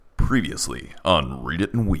Previously on Read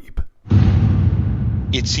It and Weep.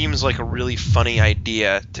 It seems like a really funny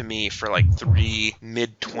idea to me for like three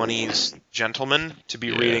mid-20s gentlemen to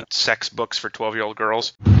be reading sex books for 12-year-old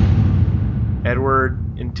girls. Edward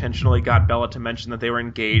intentionally got Bella to mention that they were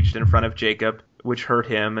engaged in front of Jacob, which hurt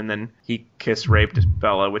him, and then he raped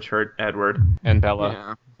Bella, which hurt Edward. And Bella.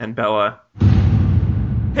 Yeah. And Bella.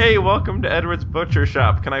 Hey, welcome to Edward's Butcher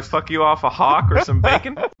Shop. Can I fuck you off a hawk or some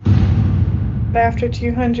bacon? After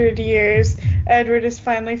 200 years, Edward has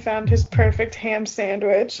finally found his perfect ham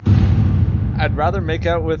sandwich. I'd rather make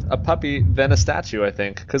out with a puppy than a statue, I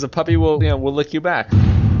think, because a puppy will lick you back.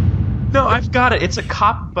 No, I've got it. It's a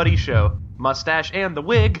cop buddy show. Mustache and the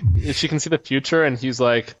wig. She can see the future, and he's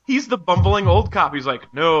like... He's the bumbling old cop. He's like,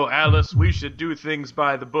 no, Alice, we should do things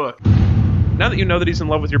by the book. Now that you know that he's in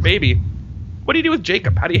love with your baby, what do you do with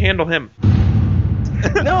Jacob? How do you handle him?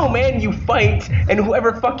 No, man, you fight, and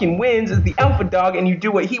whoever fucking wins is the alpha dog, and you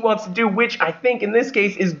do what he wants to do, which I think in this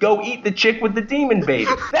case is go eat the chick with the demon baby.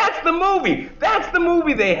 That's the movie! That's the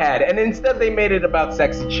movie they had, and instead they made it about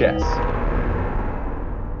sexy chess.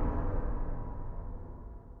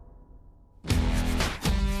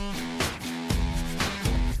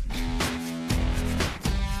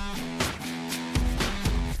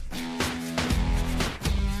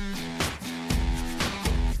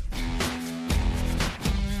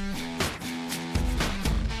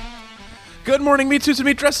 Good morning, meat suits and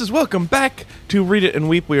meat dresses. Welcome back to Read It and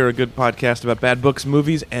Weep. We are a good podcast about bad books,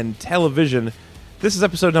 movies, and television. This is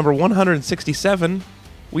episode number 167.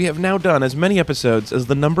 We have now done as many episodes as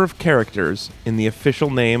the number of characters in the official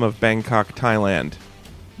name of Bangkok, Thailand.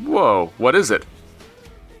 Whoa, what is it?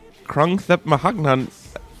 Krungthep Mahagnan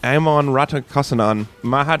Amon Ratakasanan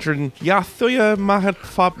Mahadran Yathuya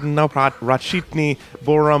Mahatfop Naprat Rachitni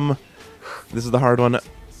Boram. This is the hard one.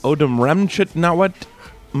 Odom Remchit Nawat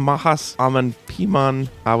Mahas Aman Piman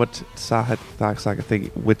Awat Sahat Thaksagathe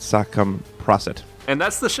Witsakam Prosit. And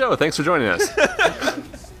that's the show. Thanks for joining us.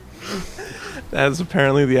 That is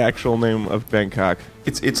apparently the actual name of Bangkok.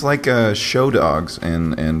 It's like show dogs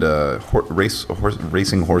and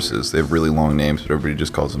racing horses. They have really long names, but everybody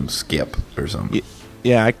just calls them Skip or something.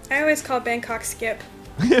 Yeah. I always call Bangkok Skip.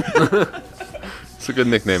 It's a good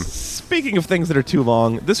nickname. Speaking of things that are too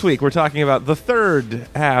long, this week we're talking about the third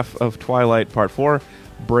half of Twilight Part 4,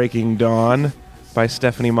 Breaking Dawn by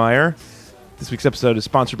Stephanie Meyer. This week's episode is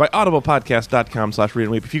sponsored by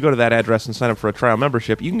audiblepodcast.com/readandweep. If you go to that address and sign up for a trial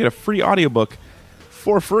membership, you can get a free audiobook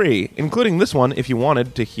for free, including this one if you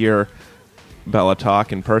wanted to hear Bella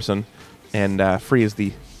talk in person. And free is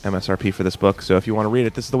the MSRP for this book, so if you want to read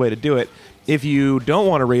it, this is the way to do it. If you don't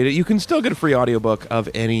want to read it, you can still get a free audiobook of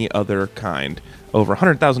any other kind. Over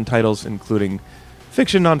 100,000 titles, including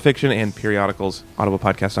fiction, nonfiction, and periodicals.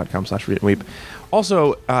 audiblepodcast.com/readandweep.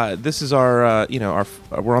 Also, this is our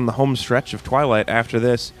we're on the home stretch of Twilight. After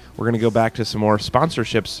this, we're going to go back to some more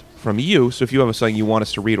sponsorships from you. So if you have something you want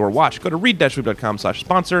us to read or watch, go to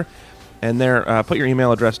read-weep.com/sponsor, and there, put your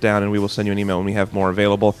email address down, and we will send you an email when we have more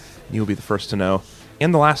available. You'll be the first to know,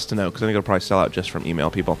 and the last to know, because I think it'll probably sell out just from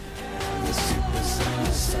email people.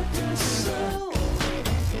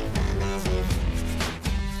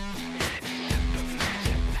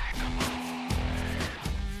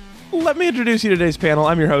 Let me introduce you to today's panel.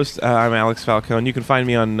 I'm your host. I'm Alex Falcone. You can find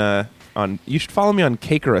me on. You should follow me on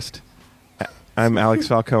Cakerist. I'm Alex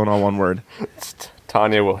Falcone, all one word.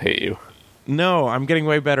 Tanya will hate you. No, I'm getting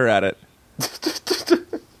way better at it.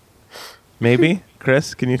 Maybe,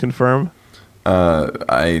 Chris, can you confirm?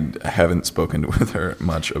 I haven't spoken with her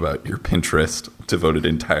much about your Pinterest devoted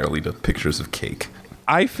entirely to pictures of cake.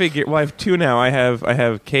 I figure. Well, I have two now. I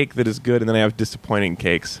have cake that is good, and then I have disappointing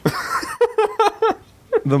cakes.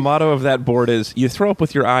 The motto of that board is, you throw up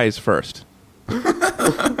with your eyes first.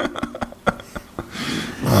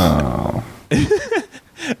 Oh.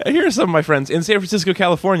 Here are some of my friends. In San Francisco,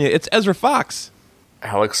 California, it's Ezra Fox.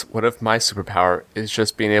 Alex, what if my superpower is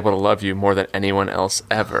just being able to love you more than anyone else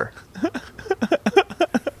ever?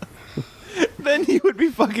 Then you would be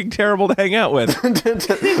fucking terrible to hang out with.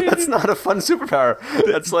 That's not a fun superpower.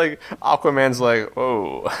 That's like, Aquaman's like,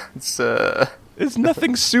 oh, There's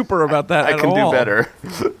nothing super about that at all. I can do better.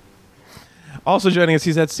 Also joining us,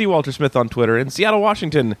 he's at C. Walter Smith on Twitter in Seattle,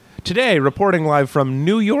 Washington. Today, reporting live from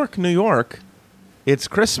New York, New York, it's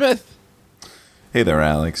Chris Smith. Hey there,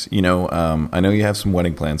 Alex. I know you have some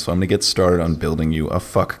wedding plans, so I'm going to get started on building you a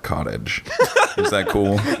fuck cottage. Is that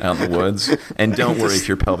cool? Out in the woods? And don't worry if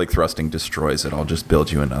your pelvic thrusting destroys it. I'll just build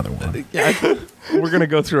you another one. Yeah, we're going to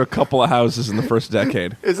go through a couple of houses in the first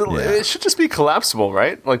decade. It should just be collapsible,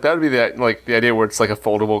 right? Like, that would be the idea where it's like a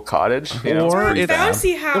foldable cottage. You know? Or a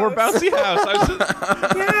bouncy house. Or bouncy house.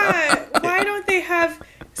 Yeah. Why don't they have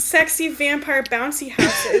sexy vampire bouncy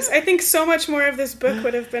houses. I think so much more of this book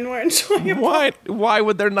would have been more enjoyable. Why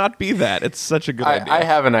would there not be that? It's such a good idea. I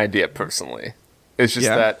have an idea personally. It's just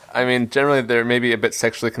that, I mean, generally they're maybe a bit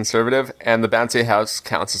sexually conservative, and the bouncy house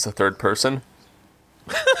counts as a third person.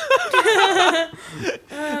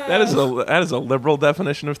 That is a liberal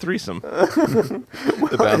definition of threesome.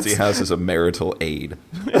 The bouncy house is a marital aid.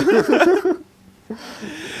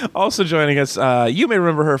 Also joining us, you may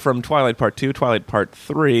remember her from Twilight Part 2, Twilight Part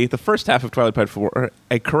 3, the first half of Twilight Part 4,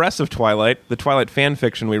 A Caress of Twilight, the Twilight fan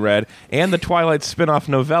fiction we read, and the Twilight spin-off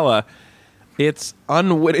novella. It's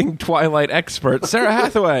unwitting Twilight expert, Sarah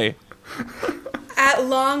Hathaway. At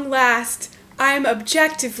long last, I'm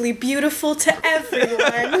objectively beautiful to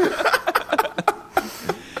everyone.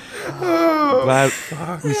 I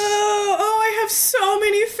have so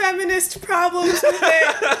many feminist problems with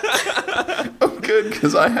it. Oh, good,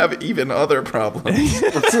 because I have even other problems.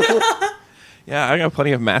 Yeah, I got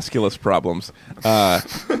plenty of masculist problems.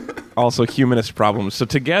 Also humanist problems. So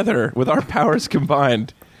together, with our powers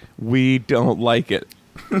combined, we don't like it.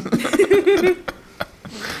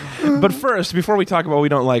 But first, before we talk about what we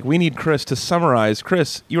don't like, we need Chris to summarize.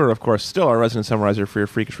 Chris, you are, of course, still our resident summarizer for your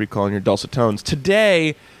freakish recall and your dulcet tones.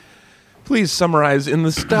 Today, please summarize in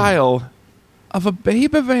the style of a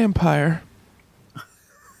baby vampire.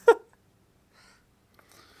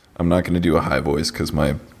 I'm not going to do a high voice because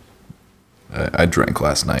I drank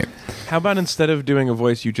last night. How about instead of doing a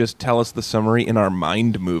voice, you just tell us the summary in our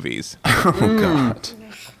mind movies? Oh, God.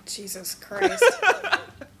 Jesus Christ.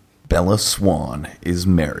 Bella Swan is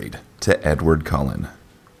married to Edward Cullen.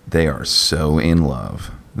 They are so in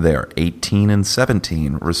love. They are 18 and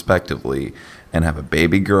 17, respectively, and have a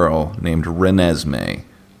baby girl named Renesmee,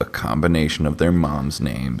 a combination of their moms'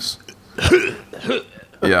 names.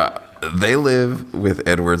 Yeah, they live with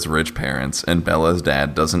Edward's rich parents, and Bella's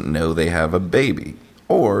dad doesn't know they have a baby,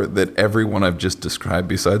 or that everyone I've just described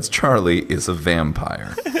besides Charlie is a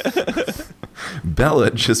vampire.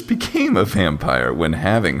 Bella just became a vampire when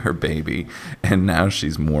having her baby, and now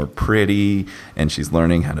she's more pretty, and she's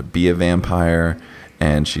learning how to be a vampire,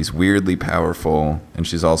 and she's weirdly powerful, and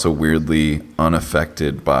she's also weirdly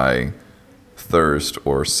unaffected by thirst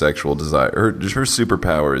or sexual desire. Her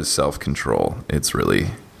superpower is self-control. It's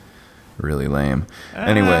really, really lame.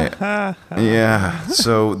 Anyway, yeah,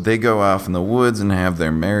 so they go off in the woods and have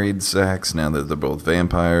their married sex now that they're both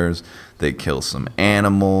vampires. They kill some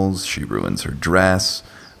animals. She ruins her dress.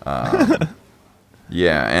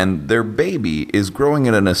 Yeah, and their baby is growing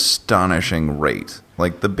at an astonishing rate.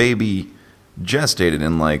 Like, the baby gestated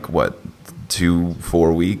in,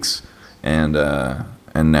 4 weeks, and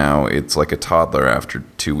now it's like a toddler after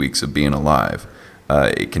 2 weeks of being alive.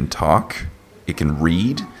 It can talk, it can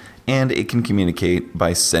read, and it can communicate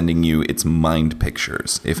by sending you its mind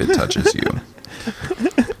pictures if it touches you.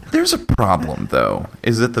 There's a problem, though,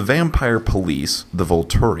 is that the vampire police, the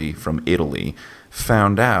Volturi from Italy,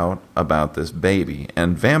 found out about this baby,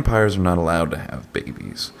 and vampires are not allowed to have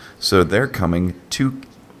babies. So they're coming to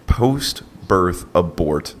post-birth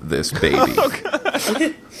abort this baby.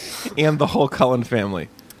 And the whole Cullen family.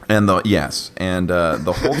 And the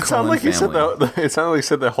whole Cullen family. It sounded like you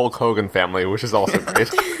said the Hulk Hogan family, which is also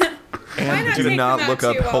great. And do not look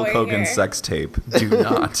up Hulk Hogan's sex tape. Do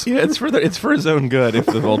not. Yeah, it's for his own good if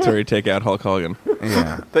the Volturi take out Hulk Hogan.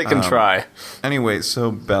 Yeah. They can try. Anyway,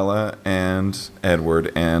 so Bella and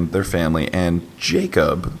Edward and their family and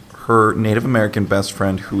Jacob, her Native American best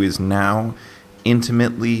friend, who is now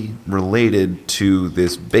intimately related to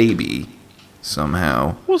this baby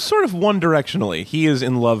somehow. Well, sort of one-directionally. He is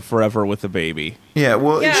in love forever with the baby. Yeah,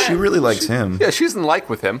 well, she really likes him. Yeah, she's in like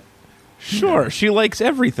with him. Sure, she likes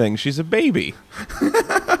everything. She's a baby.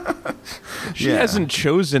 She hasn't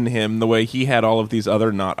chosen him the way he had all of these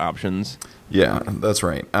other not options. Yeah, that's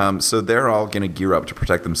right. So they're all going to gear up to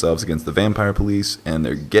protect themselves against the vampire police, and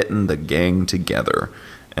they're getting the gang together.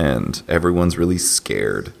 And everyone's really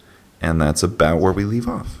scared. And that's about where we leave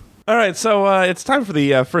off. All right, so it's time for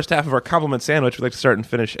the first half of our compliment sandwich. We like to start and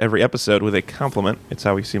finish every episode with a compliment. It's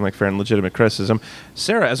how we seem like fair and legitimate criticism.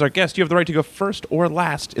 Sarah, as our guest, you have the right to go first or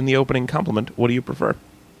last in the opening compliment. What do you prefer?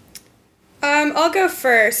 I'll go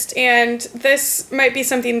first, and this might be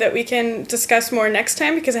something that we can discuss more next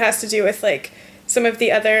time because it has to do with some of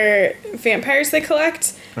the other vampires they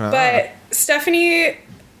collect. But Stephanie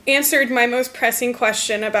answered my most pressing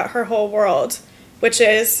question about her whole world, which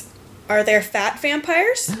is, are there fat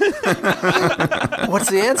vampires? What's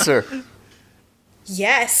the answer?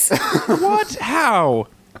 Yes. What? How?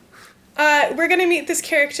 We're going to meet this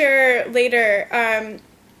character later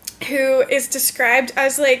who is described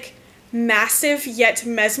as massive yet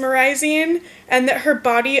mesmerizing, and that her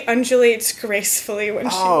body undulates gracefully when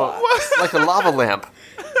she walks. Like a lava lamp.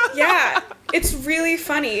 Yeah, it's really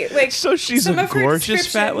funny. Like, So she's some a of her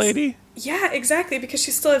gorgeous fat descriptions- lady? Yeah, exactly, because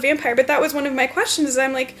she's still a vampire. But that was one of my questions, is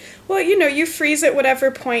I'm like, well, you freeze at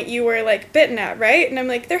whatever point you were, like, bitten at, right? And I'm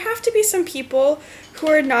like, there have to be some people who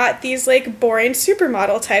are not these, like, boring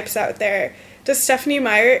supermodel types out there. Does Stephanie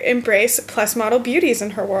Meyer embrace plus model beauties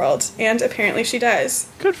in her world? And apparently she does.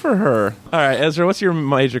 Good for her. All right, Ezra, what's your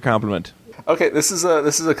major compliment? Okay, this is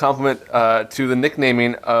a compliment to the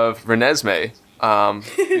nicknaming of Renesmee,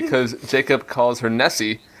 because Jacob calls her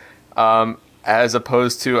Nessie, as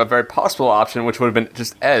opposed to a very possible option, which would have been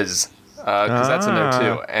just Ez, because that's in there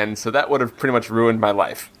too. And so that would have pretty much ruined my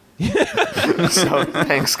life. So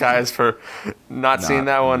thanks, guys, for not seeing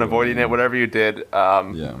that one, avoiding it, whatever you did.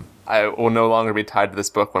 I will no longer be tied to this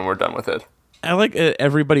book when we're done with it. I like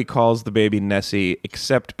everybody calls the baby Nessie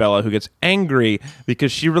except Bella, who gets angry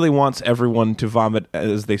because she really wants everyone to vomit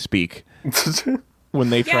as they speak. When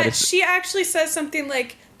they try Yeah, to... she actually says something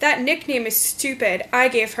like, that nickname is stupid. I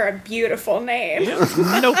gave her a beautiful name.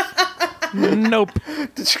 Nope.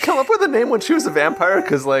 Did she come up with a name when she was a vampire?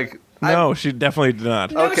 Because, like... No, she definitely did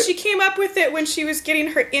not. No, Okay. she came up with it when she was getting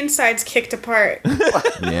her insides kicked apart.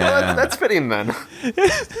 Yeah. That's fitting then.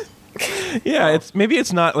 Yeah, maybe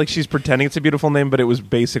it's not like she's pretending it's a beautiful name, but it was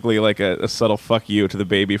basically like a subtle fuck you to the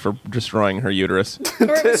baby for destroying her uterus.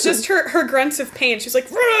 Or it was just her grunts of pain. She's like,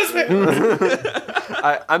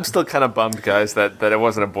 I'm still kind of bummed, guys, that it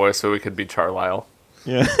wasn't a boy, so we could be Charlisle.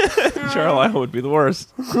 Yeah, Charlisle would be the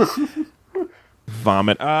worst.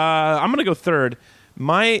 Vomit. I'm gonna go third.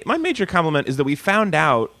 My major compliment is that we found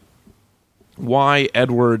out why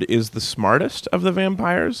Edward is the smartest of the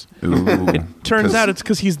vampires. Ooh, It turns out it's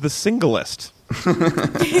because he's the singlest.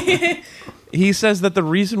 He says that the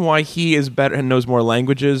reason why he is better and knows more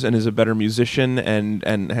languages and is a better musician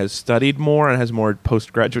and has studied more and has more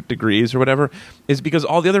postgraduate degrees or whatever is because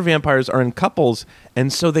all the other vampires are in couples,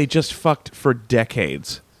 and so they just fucked for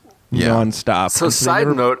decades, nonstop. So, And side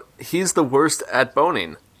note, he's the worst at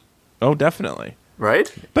boning, oh, definitely.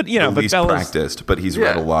 right? But at but least Bella's practiced, but he's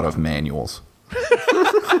read a lot of manuals.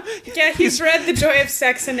 yeah, he's read The Joy of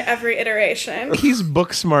Sex in every iteration. he's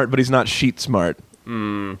book smart, but he's not sheet smart.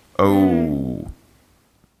 Oh.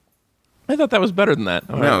 I thought that was better than that.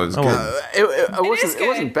 All No, right. it was Oh, good. well. It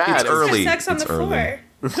wasn't bad. It's early. Sex on It's the early.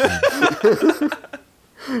 floor.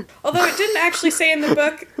 Although it didn't actually say in the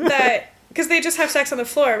book that, because they just have sex on the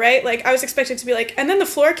floor, right? Like, I was expecting to be like, and then the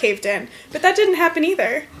floor caved in. But that didn't happen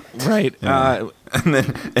either. Right. And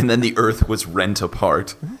then the earth was rent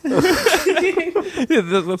apart. That's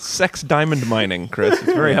sex diamond mining, Chris.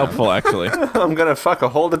 It's very helpful, actually. I'm gonna fuck a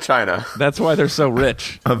hole to China. That's why they're so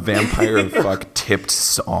rich. A vampire fuck tipped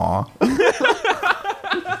saw.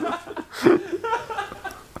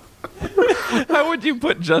 How would you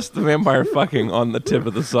put just the vampire fucking on the tip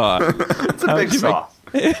of the saw? It's a big saw.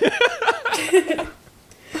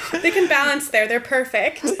 They can balance there. They're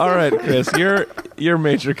perfect. All right, Chris, your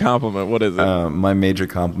major compliment. What is it? My major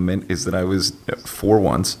compliment is that I was, for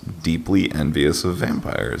once, deeply envious of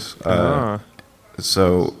vampires.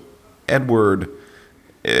 So, Edward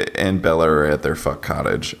and Bella are at their fuck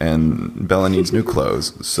cottage, and Bella needs new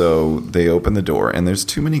clothes. So they open the door, and there's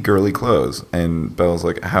too many girly clothes. And Bella's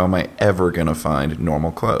like, how am I ever going to find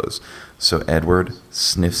normal clothes? So Edward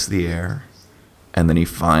sniffs the air, and then he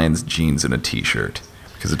finds jeans and a t-shirt.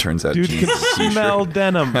 Because it turns out Dude jeans can and a t-shirt smell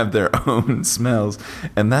denim. have their own smells.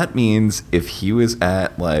 And that means if he was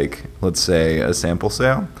at, like, let's say, a sample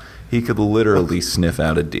sale, he could literally sniff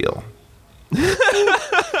out a deal.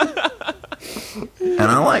 And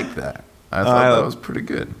I like that. I thought that was pretty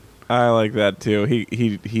good. I like that too.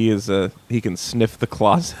 He can sniff the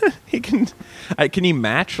closet. Can he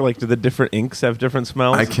match? Like, do the different inks have different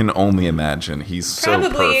smells? I can only imagine. He's so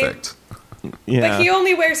Probably. perfect. Yeah. But he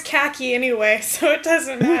only wears khaki anyway, so it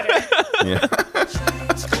doesn't matter. Yeah.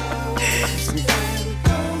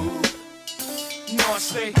 I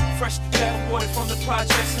stay fresh to death, water from the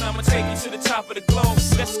projects, and I'ma take you to the top of the globe.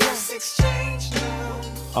 Let's go. Exchange now.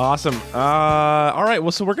 Awesome. All right.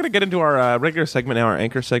 Well, so we're gonna get into our regular segment now, our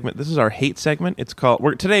anchor segment. This is our hate segment. It's called.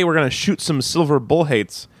 Today we're gonna shoot some silver bull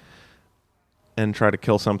hates and try to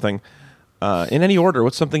kill something. In any order,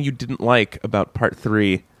 what's something you didn't like about Part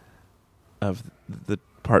 3 of the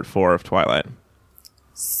Part 4 of Twilight?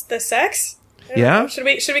 The sex? I don't Yeah? know. Should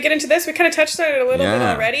we get into this? We kind of touched on it a little bit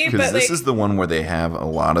already, because but this like, is the one where they have a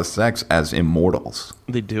lot of sex as immortals.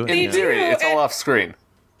 They do it. They In theory, do, it's all and- off screen.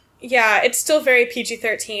 yeah, it's still very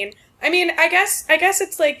PG-13. I mean, I guess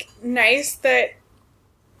it's like nice that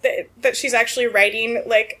that she's actually writing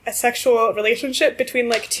like a sexual relationship between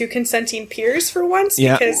like two consenting peers for once.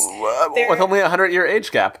 Yeah. Because With only a 100-year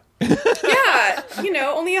age gap. yeah,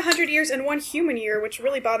 only 100 years and 1 human year, which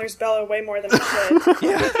really bothers Bella way more than it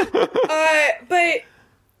should.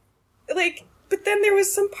 But then there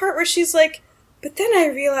was some part where she's like, but then I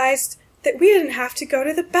realized that we didn't have to go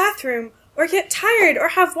to the bathroom or get tired or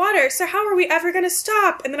have water, so how are we ever going to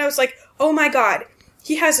stop? And then I was like, oh my god,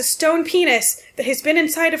 he has a stone penis that has been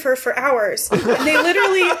inside of her for hours, and they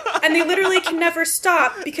literally can never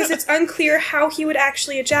stop because it's unclear how he would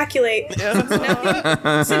actually ejaculate since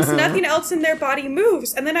nothing else in their body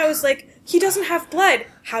moves. And then I was like, he doesn't have blood.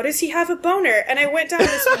 How does he have a boner? And I went down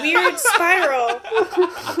this weird spiral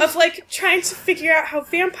of like trying to figure out how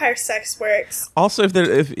vampire sex works. Also,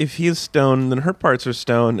 if he is stone, then her parts are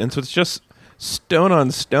stone, and so it's just stone on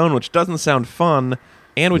stone, which doesn't sound fun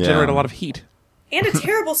and would generate a lot of heat. And a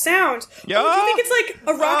terrible sound. Yeah. Oh, do you think it's like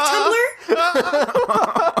a rock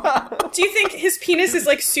tumbler? Do you think his penis is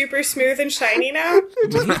like super smooth and shiny now?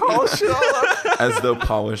 Polish it all up. As though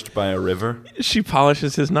polished by a river. She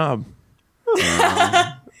polishes his knob. Here's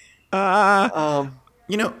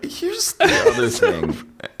the other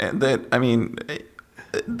thing. That, I mean,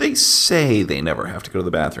 they say they never have to go to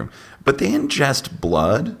the bathroom, but they ingest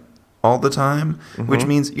blood all the time, which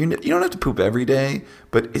means you don't have to poop every day,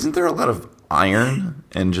 but isn't there a lot of iron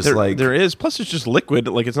and just there is, plus it's just liquid,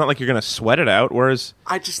 like it's not like you're gonna sweat it out, whereas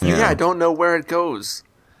I don't know where it goes.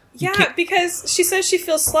 Yeah, because she says she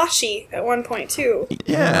feels sloshy at one point too.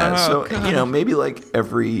 Yeah, so maybe like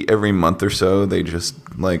every month or so they just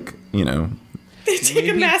like they take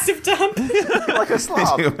a massive dump. Like a they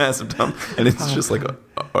slob. take a massive dump and it's just like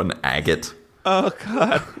an agate. oh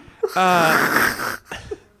god.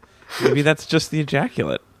 Maybe that's just the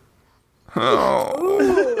ejaculate. He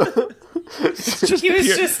was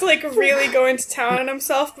just like really going to town on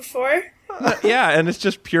himself before. Yeah, and it's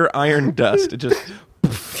just pure iron dust. It just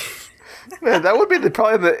Man, that would be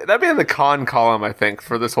that'd be in the con column, I think,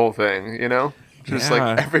 for this whole thing. Just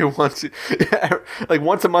like every once, like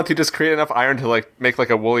once a month, you just create enough iron to like make like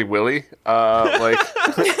a woolly willy. Oh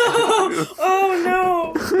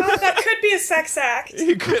no, that could be a sex act.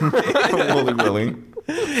 Woolly Willy.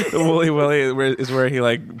 The woolly willy is where he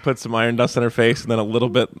like puts some iron dust on her face and then a little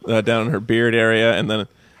bit down in her beard area and then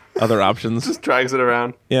other options. Just drags it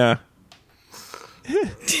around. Yeah.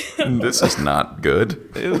 This is not good.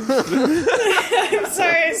 I'm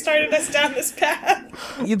sorry I started us down this path.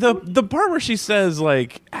 The part where she says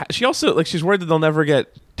like she also like she's worried that they'll never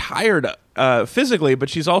get tired physically, but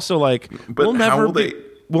she's also like But we'll how never will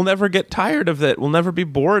we'll never get tired of it. We'll never be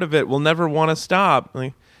bored of it. We'll never want to stop.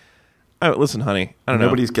 Like, listen, honey, I don't know.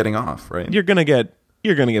 Nobody's getting off, right? You're gonna get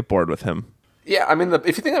bored with him. Yeah, I mean, if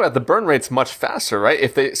you think about it, the burn rate's much faster, right?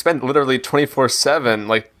 If they spend literally 24/7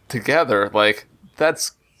 like together, like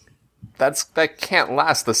that can't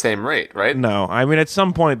last the same rate, right? No, I mean, at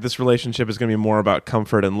some point, this relationship is going to be more about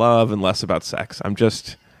comfort and love and less about sex. I'm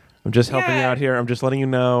just helping you out here. I'm just letting you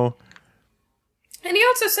know. And he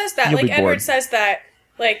also says that, You'll be like Edward bored. says that,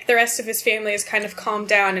 like the rest of his family is kind of calmed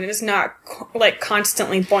down and is not like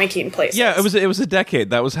constantly boinking places. Yeah, it was a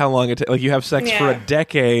decade. That was how long it took. Like you have sex for a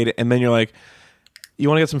decade, and then you're like, you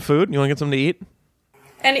want to get some food? You want to get something to eat?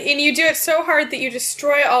 And you do it so hard that you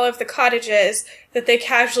destroy all of the cottages that they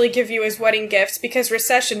casually give you as wedding gifts because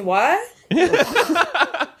recession what?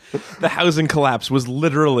 The housing collapse was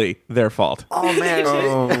literally their fault. Oh man,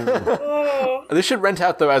 Oh. they should rent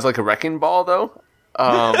out though as like a wrecking ball though.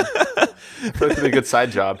 That could be a good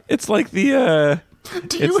side job. It's like the.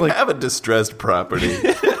 Do you have a distressed property?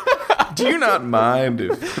 Do you not mind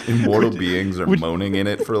if immortal beings are moaning in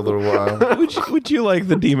it for a little while? Would you like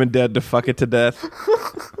the demon dead to fuck it to death?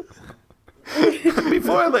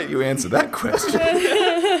 Before I let you answer that question,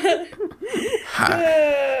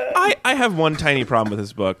 I have one tiny problem with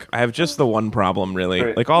this book. I have just the one problem, really.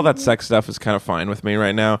 Right. Like, all that sex stuff is kind of fine with me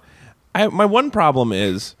right now. My one problem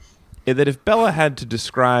is that if Bella had to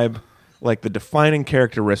describe, like, the defining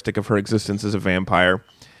characteristic of her existence as a vampire,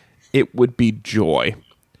 it would be joy.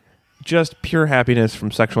 Just pure happiness from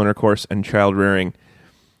sexual intercourse and child rearing.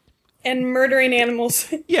 And murdering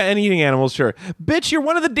animals. Yeah, and eating animals, sure. Bitch, you're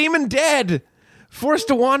one of the demon dead! Forced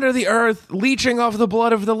to wander the earth, leeching off the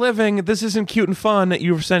blood of the living. This isn't cute and fun.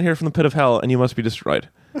 You were sent here from the pit of hell, and you must be destroyed.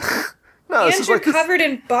 No, And you're covered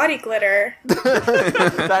in body glitter.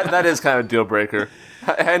 that is kind of a deal breaker.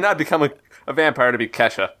 And not become a vampire to be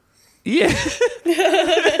Kesha. Yeah.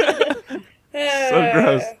 So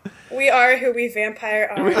gross. We are who we vampire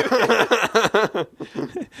are.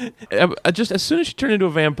 Just as soon as she turned into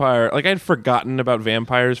a vampire, like, I had forgotten about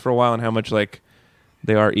vampires for a while and how much, like,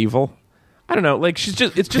 they are evil. I don't know. Like it's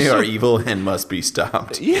just They so- are evil and must be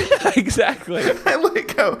stopped. Yeah, exactly. I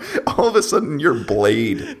like how all of a sudden you're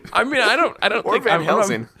Blade. I mean, I don't Or think Van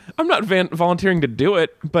Helsing. I'm not volunteering to do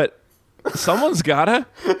it, but someone's gotta.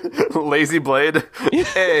 Lazy Blade.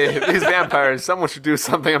 Hey, these vampires, someone should do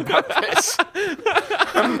something about this.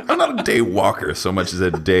 I'm not a day walker so much as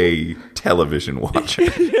a day television watcher.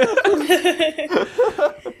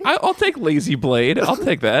 I'll take Lazy Blade. I'll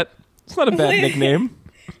take that. It's not a bad nickname.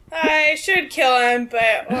 I should kill him,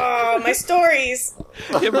 but my stories.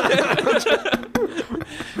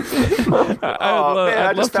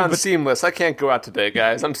 I just found Seamless. I can't go out today,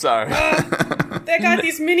 guys. I'm sorry. They got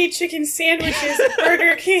these mini chicken sandwiches at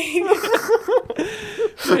Burger King.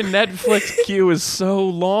 My Netflix queue is so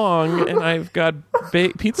long, and I've got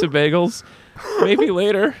pizza bagels. Maybe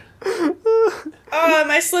later.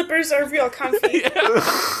 My slippers are real comfy.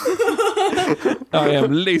 I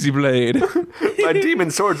am Lazy Blade. My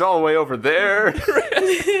demon sword's all the way over there.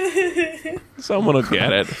 Someone will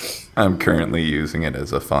get it. I'm currently using it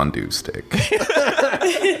as a fondue stick.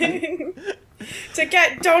 To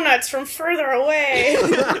get donuts from further away.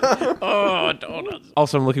 Oh, donuts.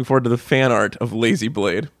 Also, I'm looking forward to the fan art of Lazy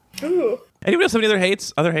Blade. Ooh. Anybody else have any other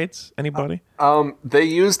hates? Other hates? Anybody? They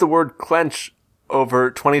use the word clench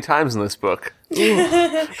over 20 times in this book.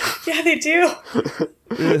 Yeah, they do.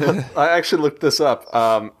 I actually looked this up,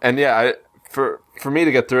 and yeah, for me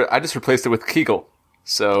to get through it, I just replaced it with Kegel.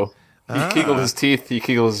 So he kegled his teeth, he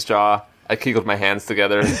kegled his jaw, I kegled my hands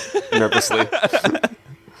together nervously.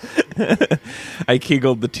 I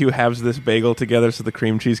kegled the two halves of this bagel together so the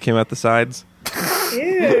cream cheese came out the sides.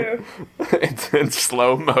 Ew. in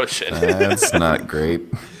slow motion. That's not great.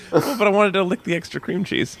 Oh, but I wanted to lick the extra cream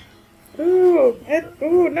cheese. Ooh.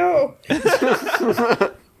 Ooh, no.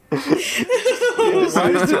 Why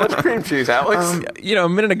is too much cream cheese, Alex? A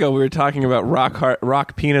minute ago we were talking about rock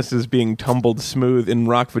penises being tumbled smooth in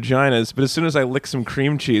rock vaginas, but as soon as I lick some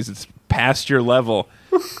cream cheese, it's past your level.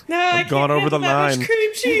 No, I gone can't over the handle that line. much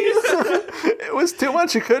cream cheese. It was too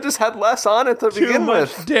much. You could have just had less on it to Too begin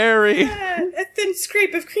much with. dairy. A thin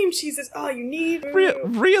scrape of cream cheese is all you need.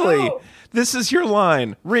 Really? Oh. This is your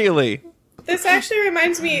line. Really? This actually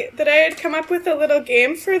reminds me that I had come up with a little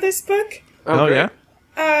game for this book. Oh, great.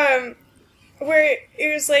 yeah? Where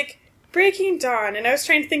it was like Breaking Dawn, and I was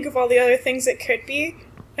trying to think of all the other things it could be.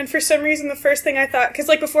 And for some reason, the first thing I thought, because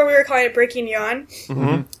like before we were calling it Breaking Yawn,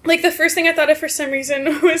 like the first thing I thought of for some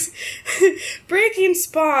reason was Breaking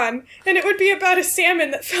Spawn, and it would be about a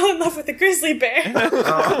salmon that fell in love with a grizzly bear.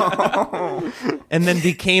 And then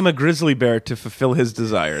became a grizzly bear to fulfill his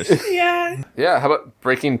desires. Yeah. Yeah, how about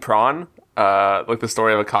Breaking Prawn? Like the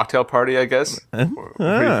story of a cocktail party, I guess.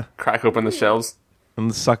 Where you crack open the shells.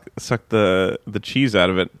 And suck the cheese out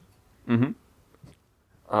of it.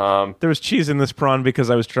 There was cheese in this prawn because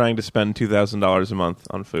I was trying to spend $2,000 a month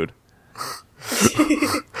on food.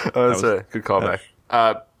 That's a good callback.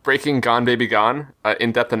 Breaking Gone Baby Gone,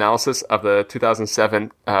 in-depth analysis of the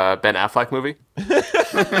 2007 Ben Affleck movie.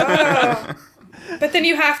 But then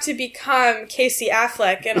you have to become Casey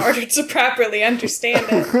Affleck in order to properly understand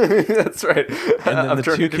it. That's right. And then the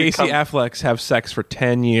two Casey Afflecks have sex for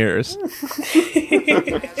 10 years.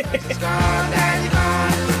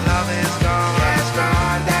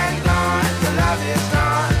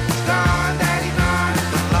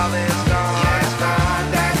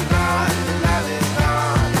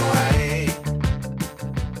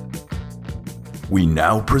 We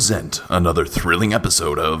now present another thrilling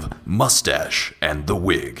episode of Mustache and the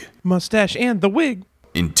Wig. Mustache and the Wig.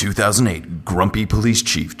 In 2008, grumpy police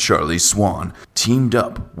chief Charlie Swan teamed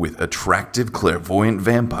up with attractive clairvoyant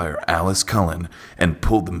vampire Alice Cullen and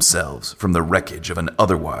pulled themselves from the wreckage of an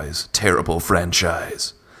otherwise terrible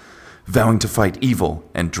franchise. Vowing to fight evil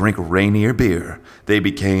and drink Rainier beer, they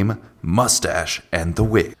became Mustache and the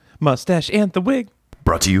Wig. Mustache and the Wig.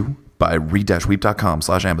 Brought to you by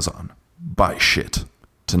read-weep.com/Amazon. Buy shit.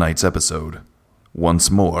 Tonight's episode. Once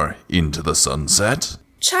more into the sunset.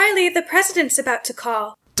 Charlie, the president's about to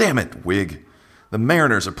call. Damn it, Wig. The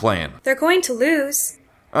Mariners are playing. They're going to lose.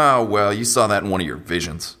 Oh, well, you saw that in one of your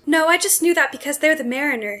visions. No, I just knew that because they're the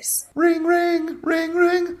Mariners. Ring, ring, ring,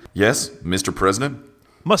 ring. Yes, Mr. President?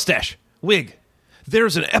 Mustache. Wig.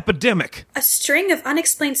 There's an epidemic. A string of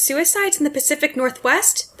unexplained suicides in the Pacific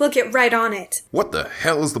Northwest? We'll get right on it. What the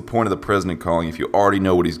hell is the point of the president calling if you already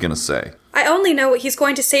know what he's gonna say? I only know what he's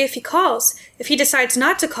going to say if he calls. If he decides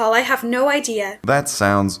not to call, I have no idea. That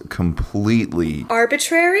sounds completely...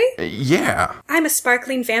 Arbitrary? Yeah. I'm a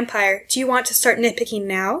sparkling vampire. Do you want to start nitpicking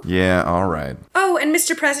now? Yeah, all right. Oh, and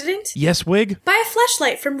Mr. President? Yes, Wig? Buy a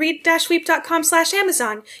fleshlight from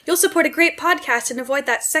read-weep.com/Amazon. You'll support a great podcast and avoid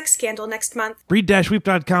that sex scandal next month.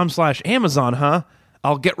 Read-weep.com/Amazon, huh?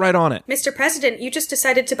 I'll get right on it. Mr. President, you just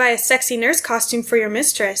decided to buy a sexy nurse costume for your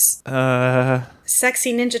mistress.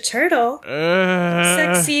 Sexy Ninja Turtle.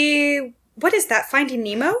 Sexy... What is that, Finding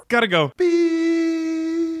Nemo? Gotta go.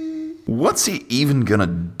 What's he even gonna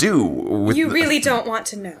do with You really don't want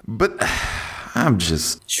to know. But I'm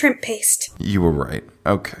just... Shrimp paste. You were right.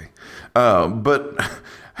 Okay. But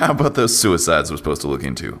how about those suicides we're supposed to look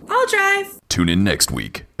into? I'll drive. Tune in next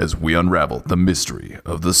week as we unravel the mystery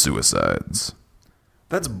of the suicides.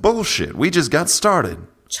 That's bullshit. We just got started.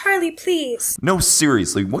 Charlie, please. No,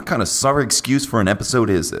 seriously, what kind of sorry excuse for an episode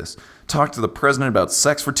is this? Talk to the president about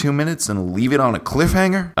sex for 2 minutes and leave it on a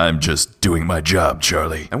cliffhanger? I'm just doing my job,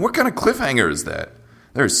 Charlie. And what kind of cliffhanger is that?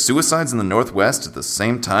 There's suicides in the Northwest at the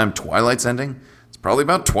same time Twilight's ending? It's probably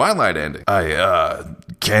about Twilight ending. I,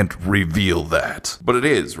 can't reveal that. But it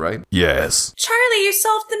is, right? Yes. Charlie, you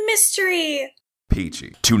solved the mystery.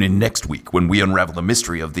 Peachy. Tune in next week when we unravel the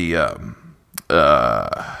mystery of the,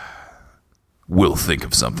 we'll think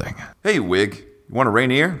of something. Hey, Wig. You want a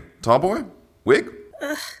Rainier? Tall boy? Wig?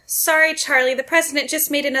 Sorry, Charlie. The president just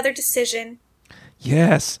made another decision.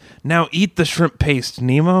 Yes. Now eat the shrimp paste,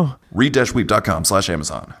 Nemo.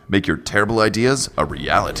 Read-weep.com/Amazon. Make your terrible ideas a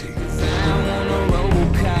reality.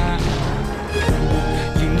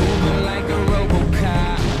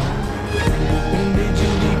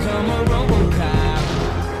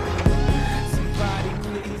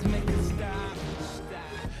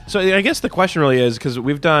 So I guess the question really is, because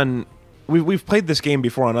we've played this game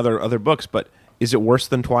before on other books, but is it worse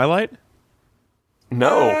than Twilight?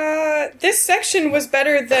 No. This section was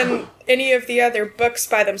better than any of the other books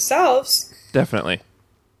by themselves. Definitely.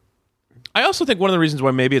 I also think one of the reasons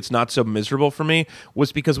why maybe it's not so miserable for me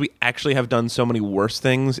was because we actually have done so many worse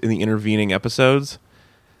things in the intervening episodes.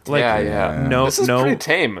 Like, yeah. This is pretty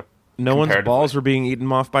tame. No one's balls were being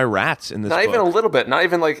eaten off by rats in this Not book. even a little bit. Not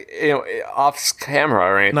even like, off camera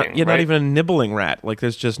or anything. Not even a nibbling rat. Like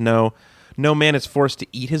there's just no man is forced to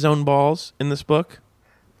eat his own balls in this book.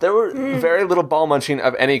 There were very little ball munching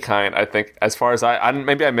of any kind, I think, as far as I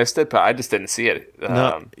maybe I missed it, but I just didn't see it.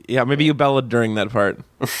 Yeah, maybe you bellowed during that part.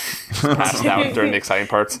 Passed out during the exciting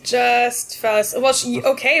parts. Just fell asleep. Well,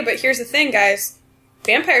 okay, but here's the thing, guys.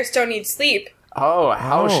 Vampires don't need sleep. Oh,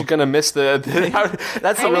 how is she going to miss that's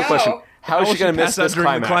the real question. How is she going to miss this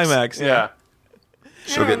climax? Yeah.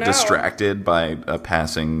 She'll get distracted by a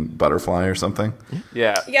passing butterfly or something.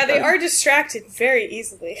 Yeah. Yeah, they are distracted very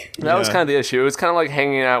easily. That was kind of the issue. It was kind of like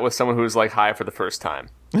hanging out with someone who was like high for the first time.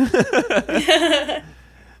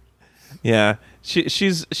 Yeah.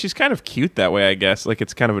 She's kind of cute that way, I guess. Like,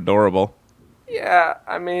 it's kind of adorable. Yeah,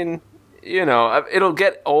 I mean, it'll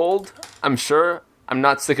get old, I'm sure. I'm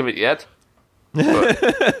not sick of it yet.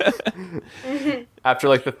 After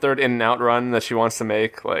like the third In-N-Out run that she wants to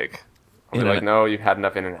make, like, I'm like, no, you've had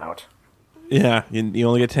enough In-N-Out. Yeah, you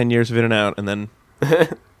only get 10 years of In-N-Out, and then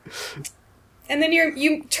and then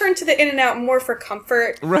you turn to the In-N-Out more for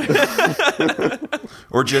comfort, right?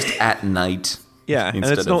 Or just at night. Yeah, and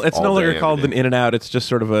it's no longer called an In-N-Out; it's just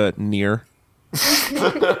sort of a near.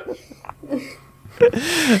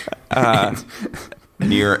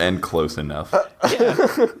 Near and close enough.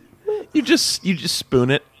 Yeah. You just spoon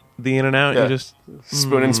it, the In-N-Out. Yeah. You just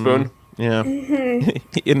spoon and spoon. Yeah,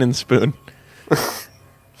 in and spoon.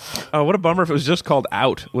 Oh, what a bummer if it was just called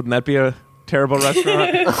Out. Wouldn't that be a terrible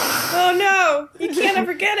restaurant? Oh no, you can't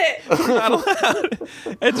ever get it. Not allowed.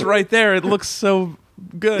 It's right there. It looks so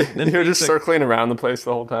good. And you're just circling around the place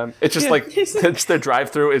the whole time. It's just like it's their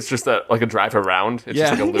drive-through. It's just a drive around. It's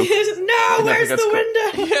just like a loop. No, where's the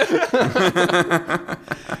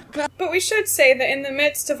window? But we should say that in the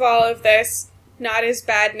midst of all of this, not his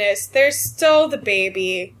badness, there's still the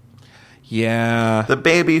baby. Yeah. The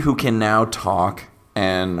baby who can now talk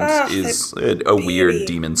and is a weird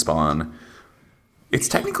demon spawn. It's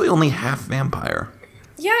technically only half vampire.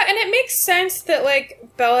 Yeah, and it makes sense that, like,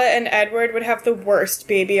 Bella and Edward would have the worst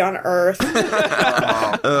baby on Earth. And,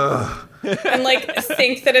 like,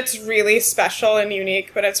 think that it's really special and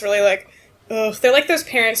unique, but it's really, like, ugh. They're like those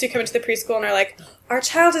parents who come into the preschool and are like, our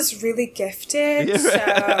child is really gifted, so...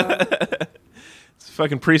 It's a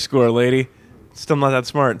fucking preschooler, lady. Still not that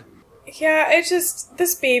smart. Yeah, it's just,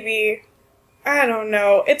 this baby... I don't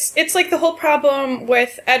know. It's like the whole problem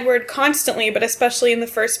with Edward constantly, but especially in the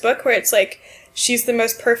first book, where it's like, she's the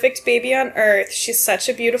most perfect baby on earth. She's such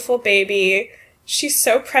a beautiful baby. She's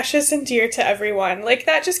so precious and dear to everyone. Like,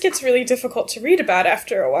 that just gets really difficult to read about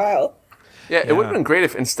after a while. Yeah, it would have been great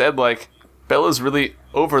if instead, like, Bella's really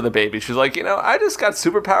over the baby. She's like, I just got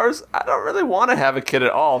superpowers. I don't really want to have a kid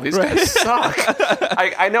at all. These guys suck.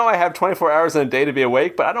 I know I have 24 hours in a day to be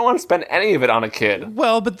awake, but I don't want to spend any of it on a kid.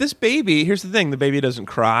 Well, but this baby, here's the thing. The baby doesn't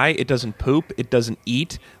cry. It doesn't poop. It doesn't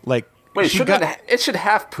eat. Like, wait, it should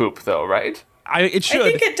have poop, though, right? It should. I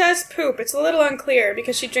think it does poop. It's a little unclear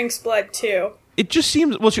because she drinks blood, too. It just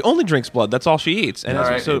seems... Well, she only drinks blood. That's all she eats. And all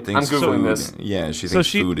right. so, I'm Googling this. Yeah, she thinks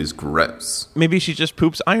food is gross. Maybe she just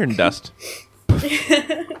poops iron dust. But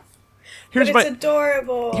it's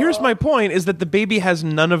adorable. Here's my point, is that the baby has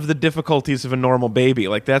none of the difficulties of a normal baby.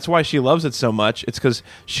 Like, that's why she loves it so much. It's because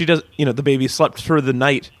she does... the baby slept through the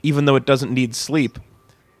night, even though it doesn't need sleep.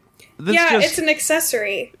 It's an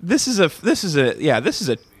accessory. This is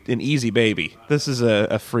an easy baby. This is a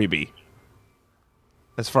freebie.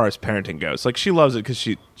 As far as parenting goes. Like, she loves it because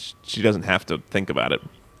she doesn't have to think about it.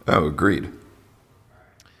 Oh, agreed.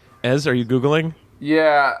 Ez, are you Googling?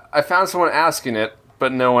 Yeah, I found someone asking it,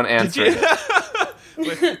 but no one answered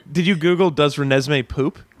it. Did you Google, does Renesmee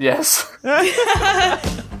poop? Yes.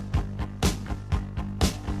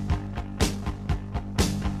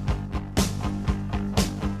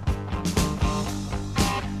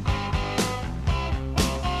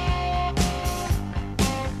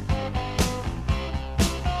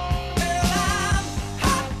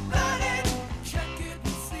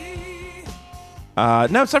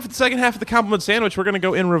 Now it's time for the second half of the compliment sandwich. We're going to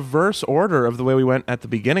go in reverse order of the way we went at the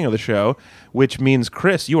beginning of the show, which means,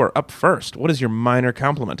 Chris, you are up first. What is your minor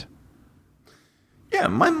compliment? Yeah,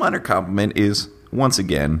 my minor compliment is, once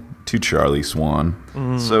again, to Charlie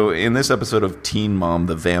Swan. So in this episode of Teen Mom,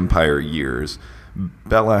 The Vampire Years,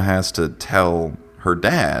 Bella has to tell her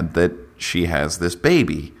dad that she has this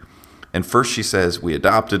baby. And first she says, we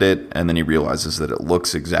adopted it, and then he realizes that it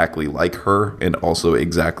looks exactly like her and also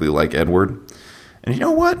exactly like Edward. And you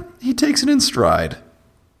know what? He takes it in stride.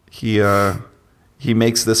 He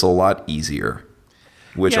makes this a lot easier,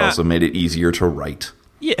 which also made it easier to write.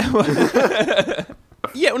 Yeah.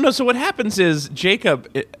 So what happens is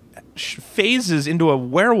Jacob phases into a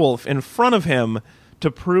werewolf in front of him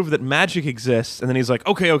to prove that magic exists, and then he's like,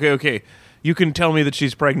 okay. You can tell me that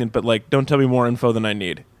she's pregnant, but, like, don't tell me more info than I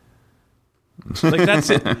need. Like,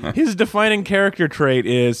 that's it. His defining character trait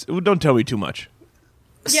is, don't tell me too much.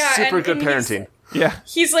 Yeah, Super good parenting.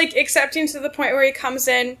 He's, like, accepting to the point where he comes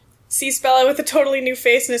in, sees Bella with a totally new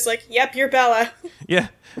face, and is like, yep, you're Bella. Yeah.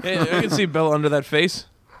 I can see Bella under that face.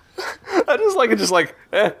 I just like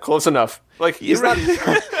it, close enough. Like, he's not,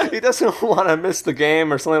 he doesn't want to miss the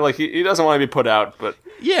game or something. Like, he doesn't want to be put out, but...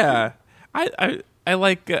 Yeah. I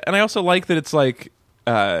like, and I also like that it's like,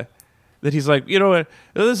 that he's like, this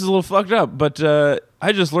is a little fucked up, but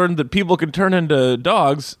I just learned that people can turn into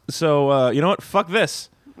dogs, so, you know what? Fuck this.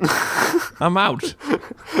 I'm out.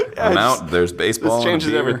 I'm out. There's baseball. This changes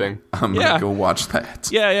and beer. everything. I'm going to go watch that.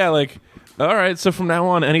 Yeah, like, all right, so from now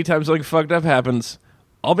on, anytime something fucked up happens,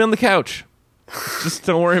 I'll be on the couch. Just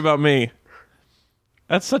don't worry about me.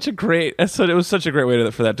 It was such a great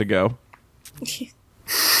way for that to go.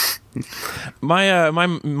 My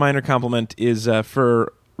minor compliment is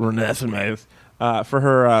for Renesmee, for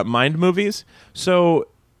her mind movies. So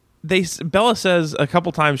Bella says a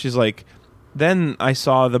couple times, she's like, then I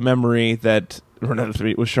saw the memory that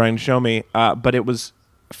Renesmee was trying to show me, but it was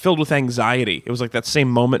filled with anxiety. It was like that same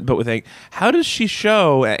moment, but with how does she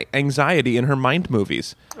show anxiety in her mind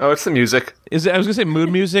movies? Oh, it's the music. I was gonna say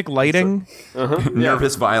mood music, lighting,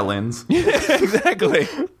 Nervous violins. Exactly.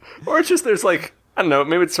 Or it's just there's like, I don't know,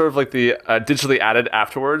 maybe it's sort of like the digitally added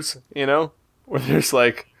afterwards, where there's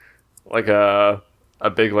like a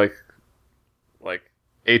big like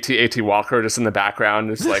AT Walker just in the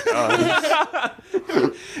background. It's like,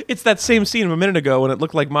 it's that same scene of a minute ago when it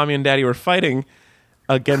looked like Mommy and Daddy were fighting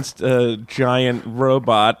against a giant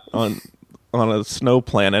robot on a snow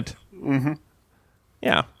planet. Mm-hmm.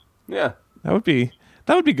 Yeah. That would be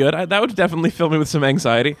good. That would definitely fill me with some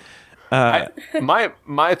anxiety.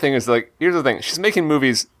 My thing is, like, here's the thing. She's making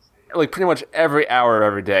movies like pretty much every hour of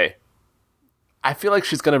every day. I feel like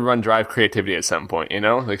she's going to run dry of creativity at some point,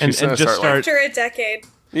 Like, she's going to start after a decade.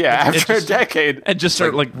 Yeah, after a decade. And just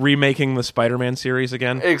start, like, remaking the Spider-Man series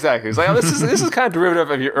again. Exactly. It's like, this is kind of derivative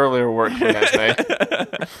of your earlier work, Renesmee.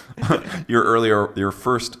 Your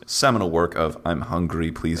first seminal work of, I'm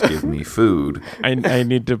hungry, please give me food. I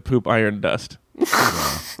need to poop iron dust.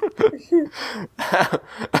 I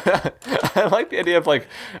like the idea of, like,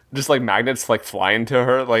 just, like, magnets, like, flying to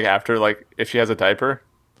her, like, after, like, if she has a diaper.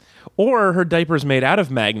 Or her diaper's made out of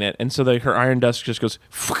magnet, and so her iron dust just goes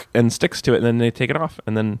and sticks to it, and then they take it off,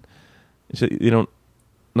 and then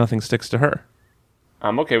nothing sticks to her.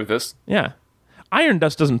 I'm okay with this. Yeah. Iron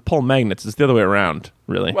dust doesn't pull magnets. It's the other way around,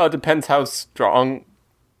 really. Well, it depends how strong.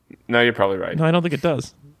 No, you're probably right. No, I don't think it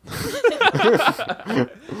does.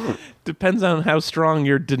 Depends on how strong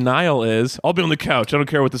your denial is. I'll be on the couch. I don't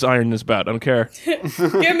care what this iron is about. I don't care. Give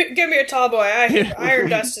me a tall boy. Iron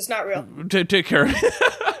dust is not real. Take care.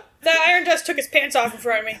 That iron dust took his pants off in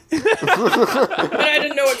front of me. And I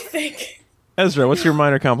didn't know what to think. Ezra, what's your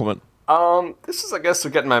minor compliment? This is, I guess,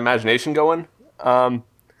 getting my imagination going.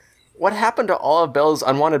 What happened to all of Belle's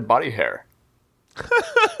unwanted body hair?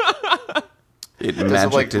 It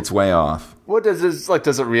magicked its way off. What does this,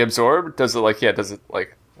 does it reabsorb? Does it, I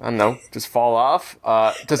don't know, just fall off?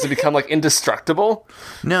 Does it become, indestructible?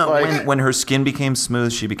 No, when her skin became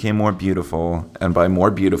smooth, she became more beautiful. And by more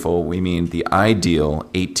beautiful, we mean the ideal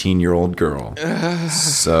 18-year-old girl.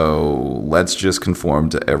 So let's just conform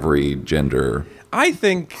to every gender I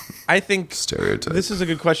think stereotype. this is a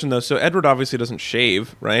good question, though. So Edward obviously doesn't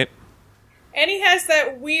shave, right? And he has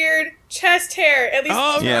that weird chest hair, at least.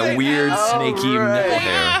 Oh, Yeah, weird snaky right. nipple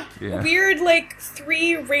hair. Yeah. Weird,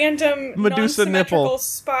 3 random Medusa non-symmetrical nipple.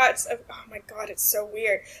 spots of. Oh my god, it's so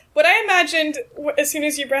weird. What I imagined as soon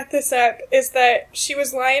as you brought this up is that she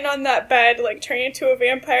was lying on that bed, turning into a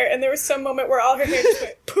vampire, and there was some moment where all her hair just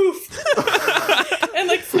went poof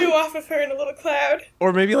and flew off of her in a little cloud.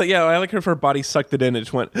 Or maybe I like her if her body sucked it in and it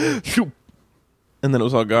just went and then it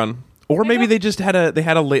was all gone. Or maybe they just had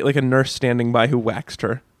a nurse standing by who waxed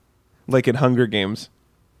her, like in Hunger Games.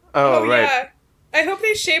 Oh, right. Yeah. I hope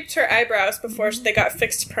they shaped her eyebrows before they got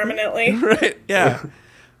fixed permanently. Right? Yeah.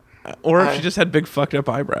 Or if she just had big fucked up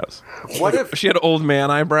eyebrows. What if She had old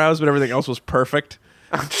man eyebrows, but everything else was perfect.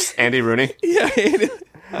 just Andy Rooney?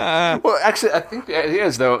 Yeah. Well, actually, I think the idea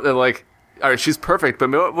is, though, that, all right, she's perfect, but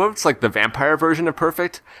what if it's the vampire version of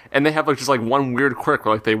perfect, and they have just one weird quirk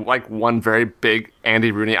where they one very big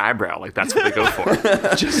Andy Rooney eyebrow, that's what they go for.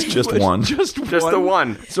 Just one. Just the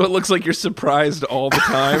one. So it looks like you're surprised all the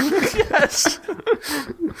time. Yes.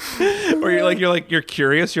 Or you're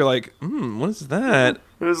curious. You're like, what is that?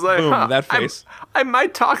 It was Boom, that face. I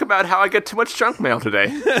might talk about how I get too much junk mail today.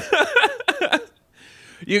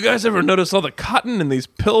 You guys ever notice all the cotton in these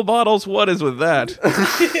pill bottles? What is with that?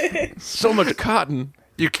 So much cotton.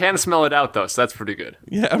 You can smell it out, though, so that's pretty good.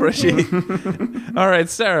 Yeah, Rishi. All right,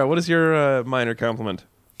 Sarah, what is your minor compliment?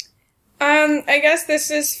 I guess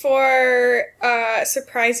this is for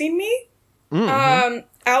surprising me.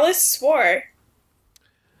 Alice swore.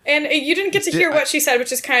 And you didn't get to hear what she said,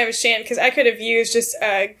 which is kind of a shame, because I could have used just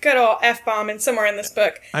a good old F-bomb in somewhere in this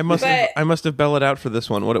book. I must have bellowed out for this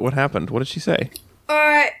one. What happened? What did she say?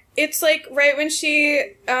 It's right when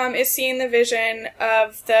she is seeing the vision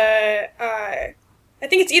of the I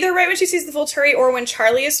think it's either right when she sees the Volturi or when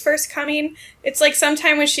Charlie is first coming. It's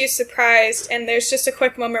sometime when she's surprised, and there's just a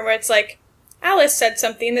quick moment where it's Alice said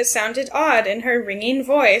something that sounded odd in her ringing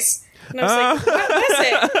voice. And I was what was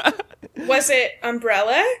it? Was it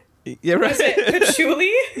umbrella? Yeah, right. Was it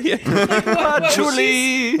patchouli? Yeah.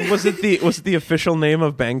 Patchouli! Was it the official name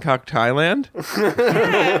of Bangkok, Thailand?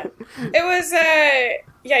 Yeah. It was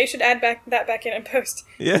yeah, you should add that back in post.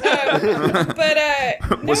 Yeah. But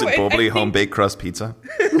Was no, it Boboli I think- home-baked crust pizza?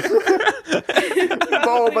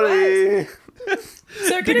 Boboli!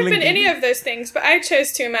 So it could have been any of those things, but I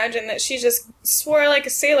chose to imagine that she just swore like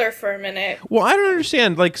a sailor for a minute. Well, I don't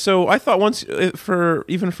understand. So I thought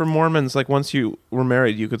even for Mormons, once you were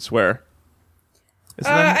married, you could swear.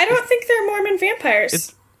 I don't think they're Mormon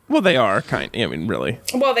vampires. Well, they are really.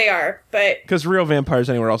 Well, they are, but Because real vampires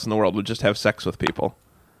anywhere else in the world would just have sex with people.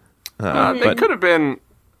 They could have been.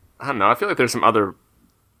 I don't know. I feel like there's some other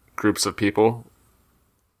groups of people.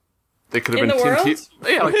 They could have In been the world?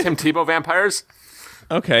 yeah, like Tim Tebow vampires.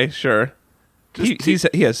 Okay, sure. He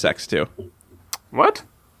has sex too. What?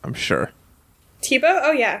 I'm sure. Tebow?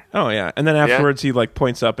 Oh yeah. Oh yeah, and then afterwards he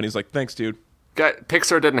points up and he's like, "Thanks, dude."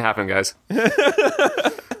 Pixar didn't happen, guys.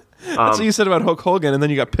 That's what you said about Hulk Hogan, and then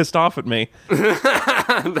you got pissed off at me.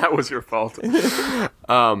 That was your fault.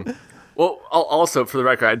 Well, also for the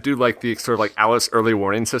record, I do like the sort of Alice early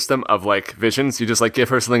warning system of visions. You just give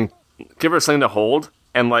her something to hold,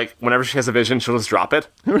 and whenever she has a vision, she'll just drop it.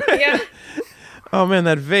 Yeah. Oh man,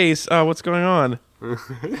 that vase. Oh, what's going on?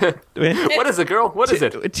 What is it, girl? What is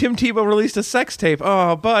it? Tim Tebow released a sex tape.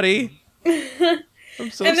 Oh, buddy. I'm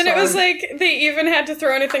so And then sorry. it was they even had to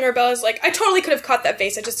throw anything where Bella's I totally could have caught that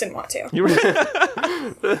vase, I just didn't want to. You were-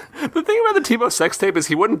 The thing about the Tebow sex tape is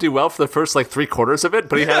he wouldn't do well for the first 3/4 of it,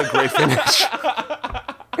 but he had a great finish.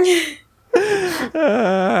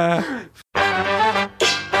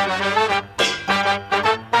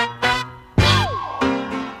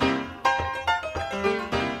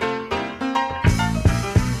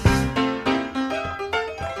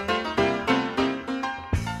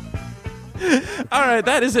 All right,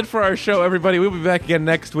 that is it for our show, everybody. We'll be back again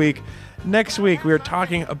next week. Next week, we are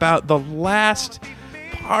talking about the last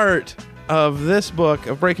part of this book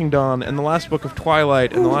of Breaking Dawn and the last book of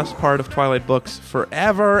Twilight and the last part of Twilight books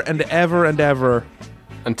forever and ever and ever.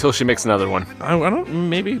 Until she makes another one. I don't.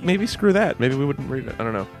 Maybe screw that. Maybe we wouldn't read it. I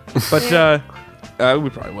don't know. But we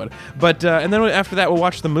probably would. But and then after that, we'll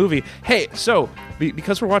watch the movie. Hey, so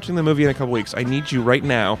because we're watching the movie in a couple weeks, I need you right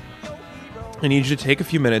now. I need you to take a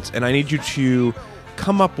few minutes, and I need you to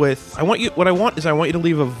come up with. I want you to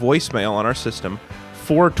leave a voicemail on our system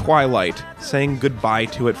for Twilight, saying goodbye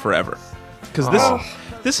to it forever. Because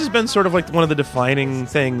this has been sort of like one of the defining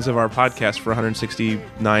things of our podcast for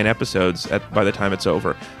 169 episodes by the time it's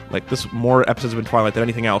over. Like, this more episodes of Twilight than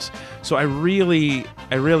anything else. So I really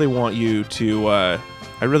want you to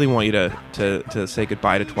to say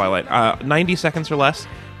goodbye to Twilight. 90 seconds or less,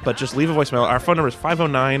 but just leave a voicemail. Our phone number is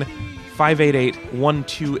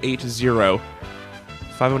 509-588-1280.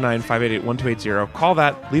 509-588-1280. Call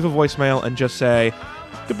that, leave a voicemail, and just say,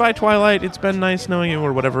 goodbye, Twilight. It's been nice knowing you,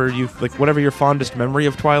 or whatever your fondest memory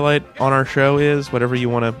of Twilight on our show is. Whatever you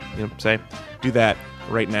want to say, do that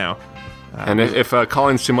right now. And if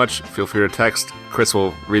calling's too much, feel free to text. Chris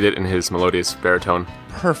will read it in his melodious baritone.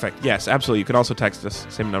 Perfect. Yes, absolutely. You can also text us,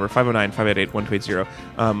 same number,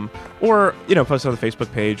 509-588-1280. Or, post it on the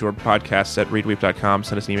Facebook page or podcasts at readweep.com.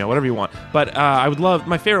 Send us an email, whatever you want. But I would love,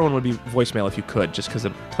 my favorite one would be voicemail if you could, just because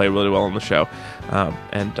it play really well on the show.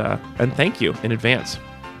 And thank you in advance.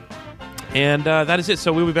 And that is it.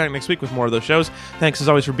 So we'll be back next week with more of those shows. Thanks as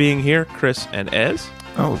always for being here, Chris and Ez.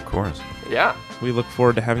 Oh, of course. Yeah. We look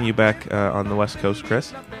forward to having you back on the West Coast,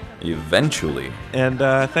 Chris. Eventually. And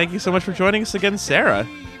thank you so much for joining us again, Sarah.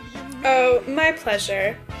 Oh, my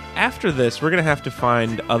pleasure. After this, we're going to have to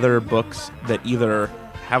find other books that either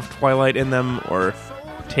have Twilight in them or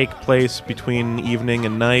take place between evening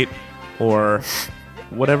and night or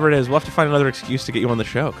whatever it is. We'll have to find another excuse to get you on the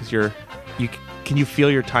show because can you feel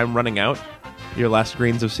your time running out? Your last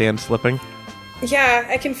grains of sand slipping? Yeah,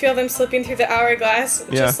 I can feel them slipping through the hourglass,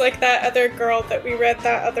 just like that other girl that we read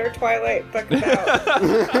that other Twilight book about.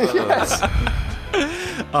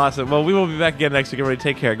 Awesome. Well, we will be back again next week. Everybody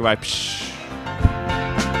take care. Goodbye. Psh.